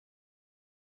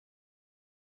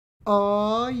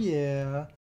Oh yeah.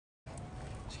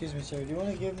 Excuse me, sir. Do you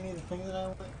want to give me the thing that I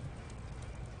want?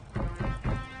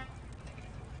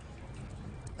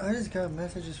 I just got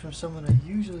messages from someone I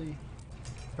usually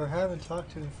or haven't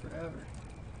talked to in forever,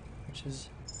 which is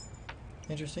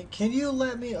interesting. Can you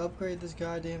let me upgrade this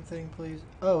goddamn thing, please?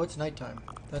 Oh, it's nighttime.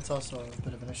 That's also a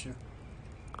bit of an issue.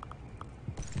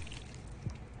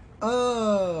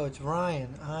 Oh, it's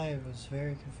Ryan. I was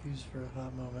very confused for a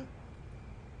hot moment.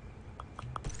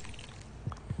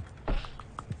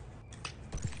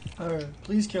 Alright,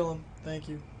 please kill him. Thank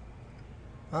you.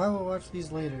 I will watch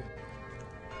these later.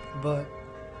 But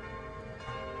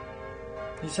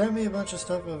he sent me a bunch of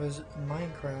stuff of his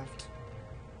Minecraft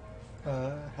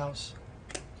house.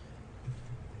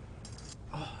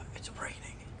 Oh, it's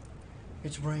raining.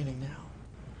 It's raining now.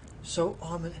 So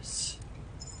ominous.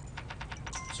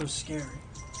 So scary.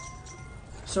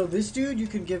 So this dude you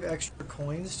can give extra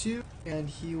coins to, and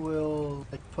he will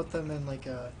like put them in like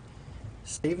a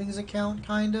savings account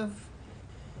kind of.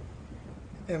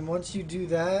 And once you do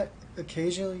that,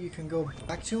 occasionally you can go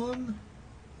back to him,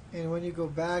 and when you go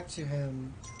back to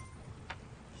him,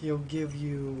 he'll give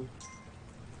you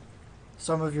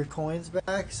some of your coins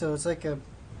back. So it's like a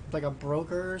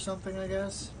broker or something, I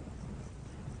guess.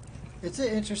 It's an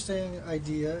interesting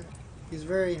idea. He's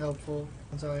very helpful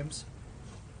sometimes.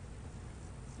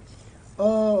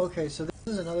 Oh, okay, so this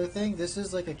is another thing. This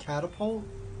is like a catapult.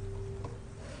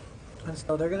 And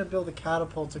so they're going to build a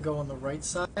catapult to go on the right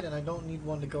side, and I don't need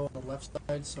one to go on the left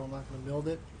side, so I'm not going to build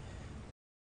it.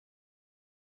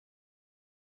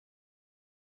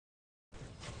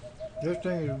 This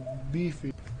thing is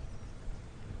beefy.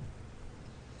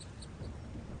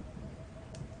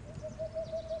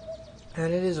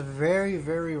 And it is very,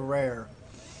 very rare.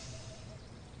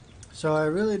 So I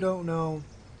really don't know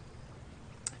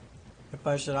if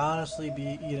I should honestly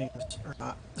be eating this or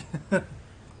not.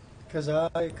 Because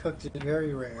I cooked it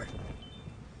very rare.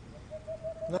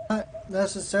 Not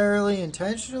necessarily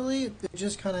intentionally, it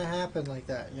just kind of happened like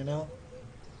that, you know?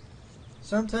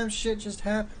 Sometimes shit just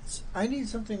happens. I need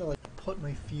something to like put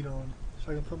my feet on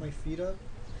so I can put my feet up.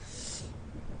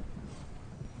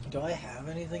 Do I have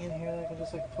anything in here that I can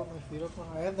just like put my feet up on?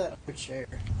 I have that other chair.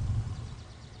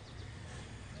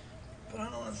 But I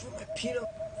don't want to put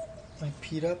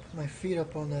my feet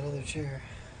up on that other chair.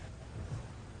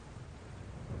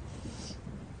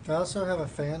 I also have a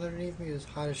fan underneath me. It's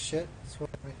hot as shit. That's why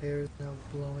my hair is now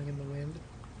blowing in the wind.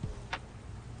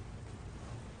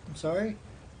 I'm sorry?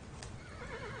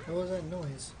 What was that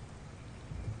noise?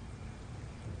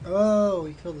 Oh,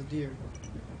 he killed a deer.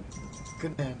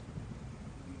 Good man.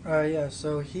 Yeah,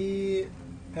 so he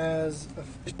has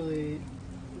officially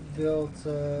built,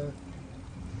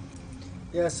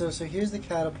 yeah, so here's the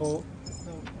catapult.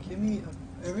 No,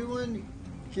 everyone,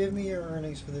 give me your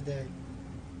earnings for the day.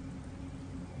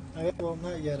 Well,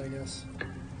 not yet, I guess.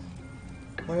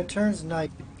 When it turns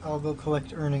night, I'll go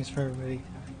collect earnings for everybody.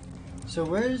 So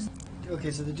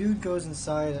okay, so the dude goes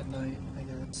inside at night, I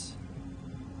guess.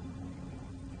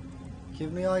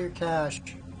 Give me all your cash.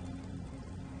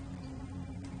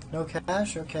 No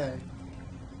cash? Okay.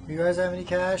 You guys have any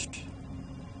cash?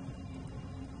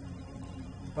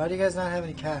 Why do you guys not have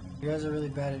any cash? You guys are really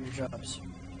bad at your jobs.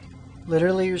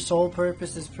 Literally, your sole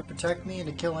purpose is to protect me and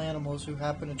to kill animals who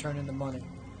happen to turn into money.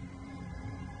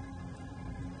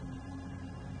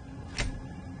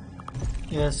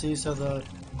 Yeah, see, so the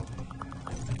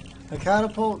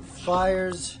catapult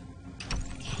fires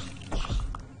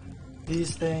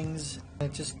these things, and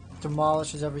it just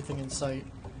demolishes everything in sight.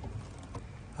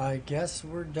 I guess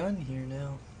we're done here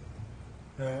now.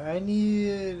 I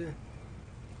need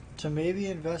to maybe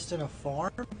invest in a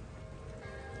farm.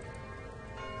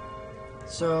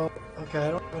 So, okay,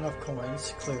 I don't have enough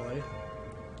coins, clearly.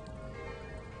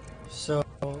 So,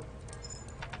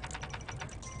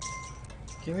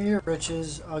 give me your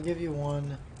riches. I'll give you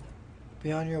one.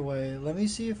 Be on your way. Let me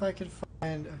see if I can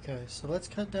find... Okay, so let's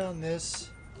cut down this.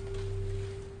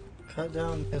 Cut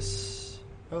down this.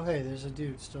 Oh, hey, there's a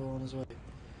dude still on his way.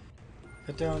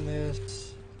 Cut down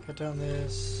this. Cut down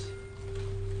this.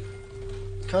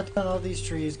 Cut down all these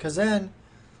trees, because then,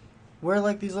 where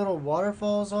like these little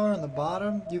waterfalls are on the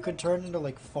bottom, you can turn into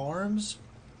like farms.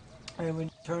 And when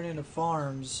you turn into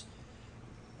farms,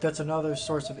 that's another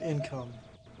source of income.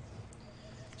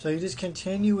 So you just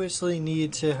continuously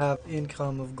need to have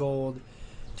income of gold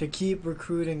to keep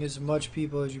recruiting as much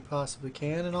people as you possibly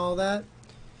can and all that.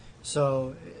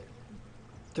 So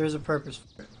there's a purpose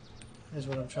for it, is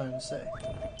what I'm trying to say.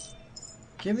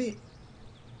 Give me...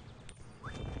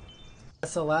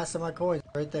 That's the last of my coins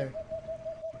right there.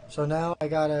 So now I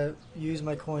gotta use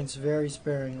my coins very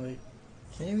sparingly.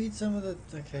 Can you eat some of the...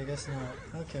 Okay, I guess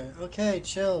not. Okay, okay,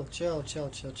 chill, chill, chill,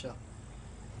 chill, chill.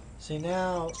 See,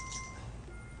 now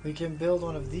we can build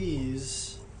one of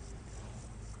these.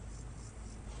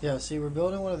 Yeah, see, we're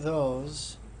building one of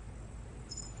those.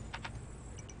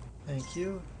 Thank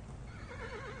you.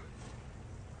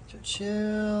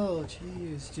 Chill,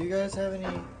 jeez. Do you guys have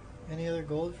any other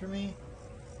gold for me?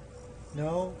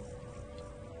 No?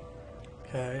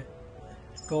 Okay.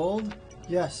 Gold?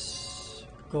 Yes.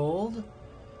 Gold?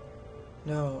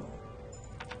 No.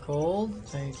 Gold?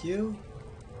 Thank you.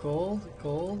 Gold?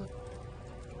 Gold?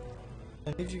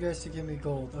 I need you guys to give me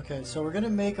gold. Okay, so we're gonna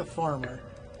make a farmer.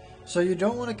 So you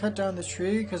don't want to cut down this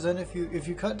tree, because then if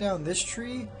you cut down this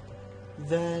tree,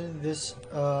 then this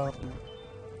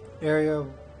area,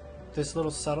 this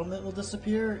little settlement will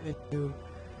disappear, and you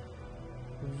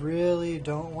really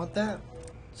don't want that.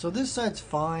 So this side's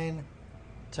fine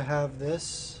to have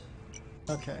this.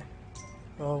 Okay.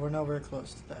 Well, we're nowhere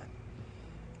close to that.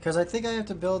 Because I think I have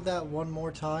to build that one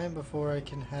more time before I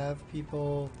can have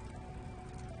people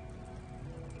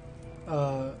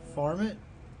farm it.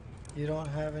 You don't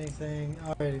have anything.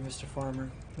 Alrighty, Mr.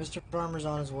 Farmer. Mr. Farmer's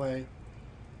on his way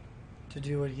to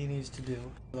do what he needs to do.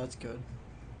 That's good.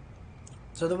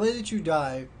 So the way that you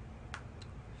die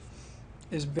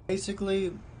is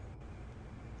basically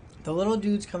the little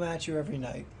dudes come at you every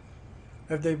night.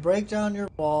 If they break down your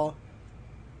wall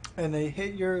and they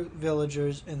hit your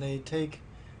villagers and they take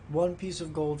one piece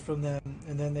of gold from them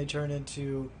and then they turn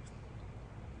into,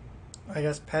 I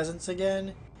guess, peasants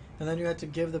again, and then you have to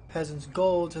give the peasants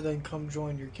gold to then come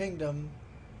join your kingdom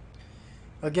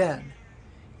again.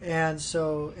 And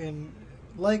so,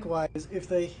 likewise, if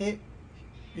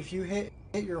you hit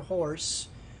your horse,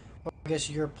 or I guess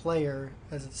your player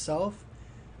as itself,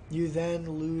 you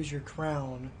then lose your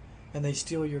crown and they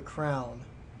steal your crown.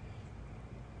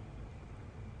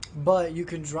 But you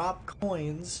can drop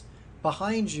coins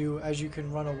behind you as you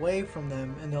can run away from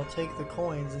them, and they'll take the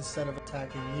coins instead of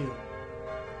attacking you.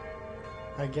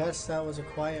 I guess that was a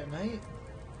quiet night.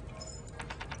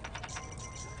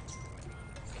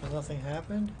 Because nothing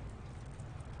happened.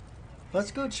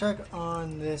 Let's go check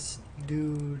on this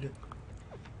dude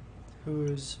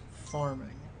who's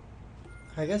farming.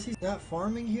 I guess he's not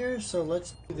farming here, so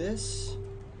let's do this.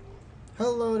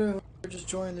 Hello to whoever just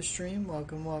joined the stream.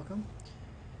 Welcome, welcome.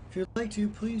 If you'd like to,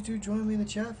 please do join me in the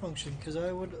chat function, because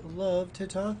I would love to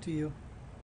talk to you.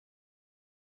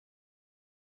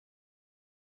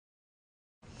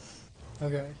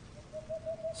 Okay.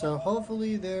 So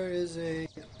hopefully there is a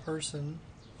person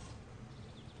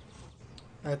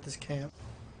at this camp.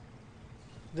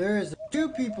 There is 2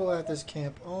 people at this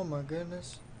camp. Oh my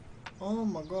goodness. Oh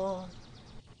my god.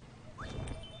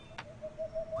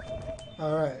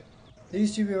 Alright.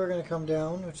 These 2 people are going to come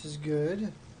down, which is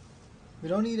good. We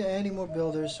don't need any more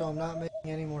builders, so I'm not making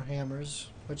any more hammers,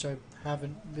 which I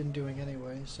haven't been doing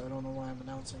anyway, so I don't know why I'm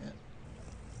announcing it.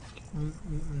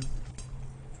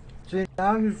 See,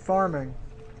 now he's farming.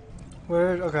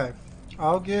 Okay.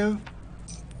 I'll give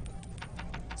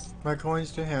my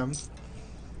coins to him.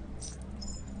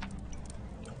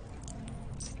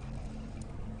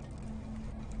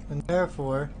 And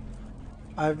therefore,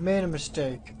 I've made a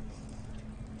mistake.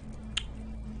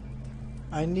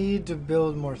 I need to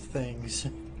build more things. I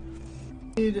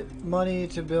need money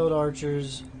to build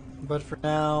archers, but for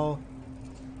now,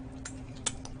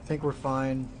 I think we're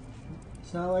fine.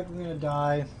 It's not like we're gonna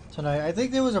die tonight. I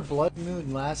think there was a blood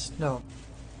moon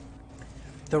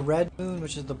the red moon,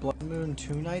 which is the blood moon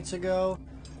 2 nights ago,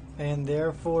 and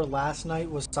therefore last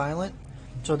night was silent.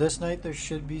 So this night there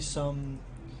should be some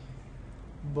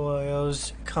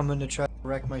boyos coming to try to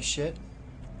wreck my shit.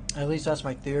 At least that's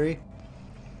my theory.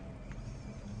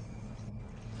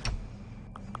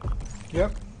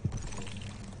 Yep.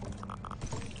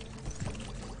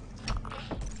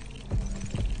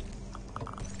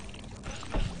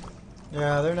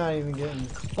 Yeah, they're not even getting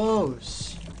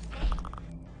close.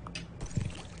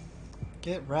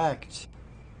 Get wrecked.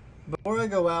 Before I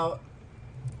go out,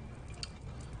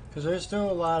 because there's still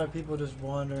a lot of people just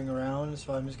wandering around,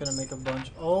 so I'm just gonna make a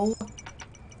bunch. Oh!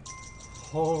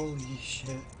 Holy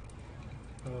shit.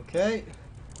 Okay.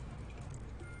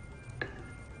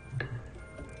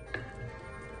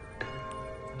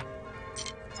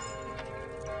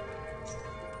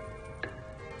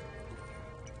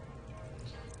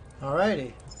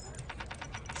 Alrighty.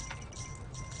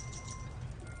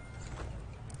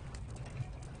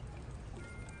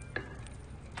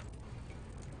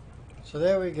 So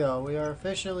there we go. We are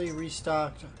officially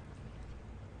restocked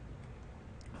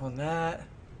on that.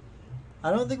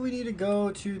 I don't think we need to go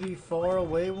to the far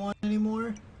away one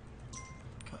anymore.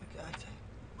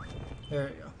 There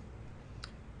we go.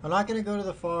 I'm not going to go to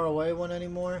the far away one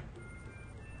anymore,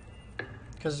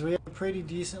 because we have a pretty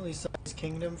decently sized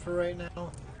kingdom for right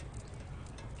now.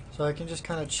 So I can just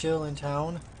kind of chill in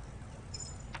town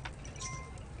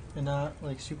and not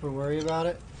like super worry about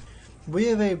it. We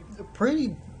have a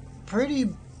pretty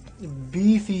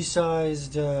beefy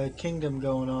sized kingdom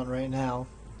going on right now,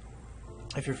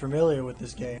 if you're familiar with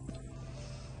this game.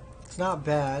 It's not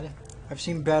bad. I've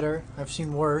seen better, I've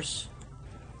seen worse.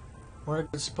 We're in a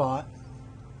good spot.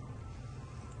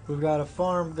 We've got a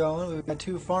farm going. We've got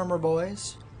 2 farmer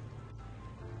boys.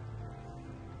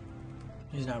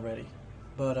 He's not ready.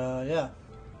 But, yeah.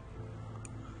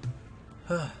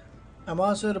 I'm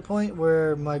also at a point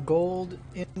where my gold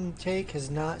intake is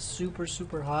not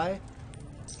super high.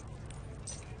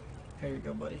 Here you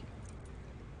go, buddy.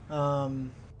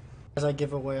 As I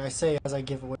give away, as I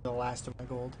give away the last of my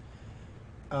gold.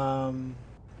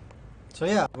 So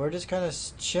yeah, we're just kind of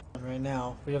chilling right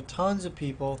now. We have tons of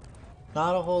people.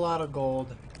 Not a whole lot of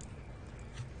gold.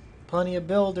 Plenty of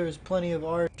builders, plenty of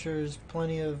archers,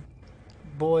 plenty of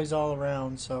boys all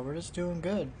around, so we're just doing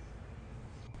good.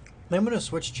 I'm gonna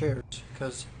switch chairs,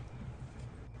 because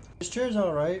this chair's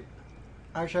alright.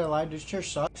 Actually, I lied, this chair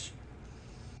sucks.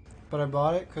 But I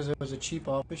bought it because it was a cheap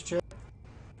office chair.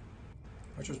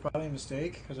 Which was probably a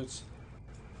mistake, because it's,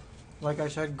 like I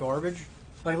said, garbage.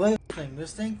 Like, look at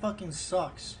this thing fucking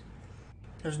sucks.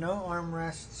 There's no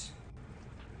armrests.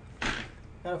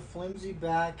 Got a flimsy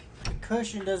back. The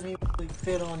cushion doesn't even really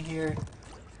fit on here.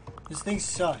 This thing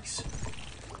sucks.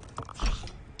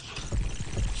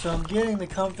 So I'm getting the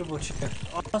comfortable chair.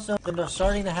 Also, they're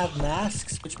starting to have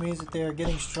masks, which means that they are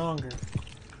getting stronger.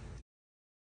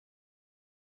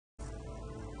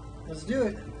 Let's do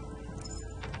it.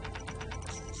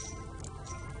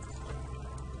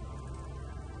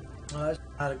 Oh, that's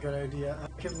not a good idea. I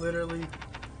could literally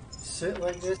sit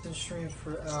like this and stream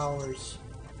for hours.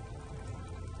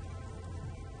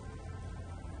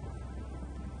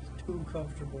 Too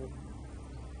comfortable.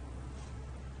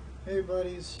 Hey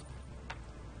buddies.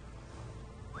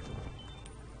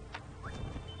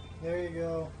 There you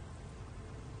go.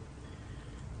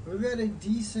 We've got a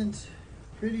decent,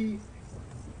 pretty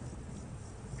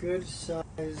good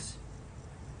size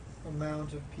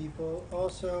amount of people.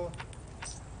 Also,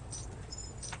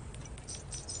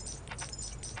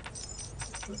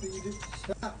 what did you do?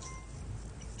 Stop.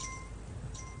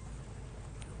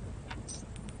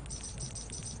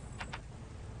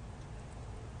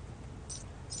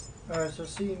 Alright, so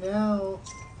see now,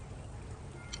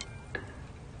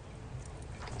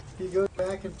 he goes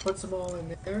back and puts them all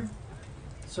in there.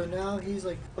 So now he's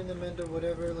like putting them into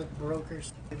whatever like broker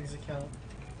savings account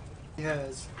he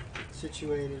has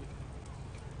situated.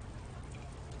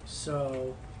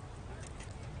 So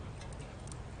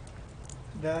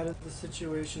that is the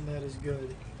situation that is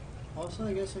good. Also,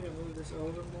 I guess I can move this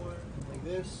over more like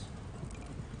this.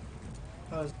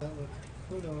 How does that look?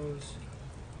 Who knows?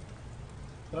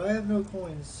 But I have no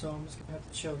coins, so I'm just gonna have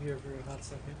to chill here for a hot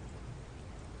second.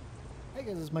 Hey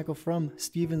guys, it's Michael from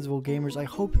StevensvilleGamers. I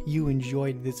hope you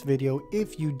enjoyed this video.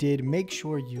 If you did, make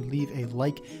sure you leave a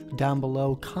like down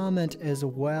below, comment as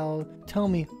well. Tell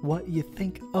me what you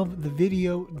think of the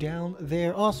video down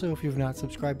there. Also, if you've not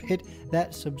subscribed, hit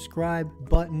that subscribe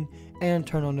button and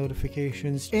turn on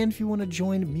notifications. And if you want to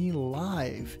join me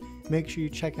live, make sure you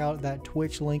check out that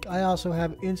Twitch link. I also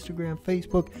have Instagram,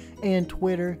 Facebook, and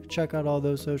Twitter. Check out all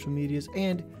those social medias,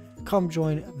 and come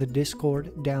join the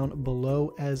Discord down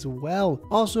below as well.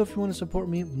 Also, if you want to support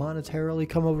me monetarily,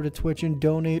 come over to Twitch and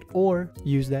donate, or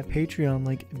use that Patreon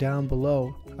link down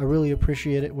below. I really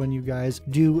appreciate it when you guys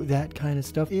do that kind of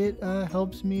stuff. It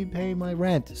helps me pay my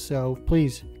rent, so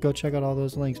please go check out all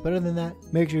those links. But other than that,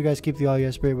 make sure you guys keep the all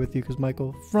yes spirit with you, because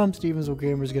Michael from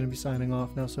StevensvilleGamers is going to be signing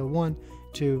off now. So 1,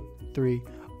 2, 3.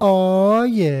 Oh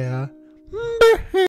yeah.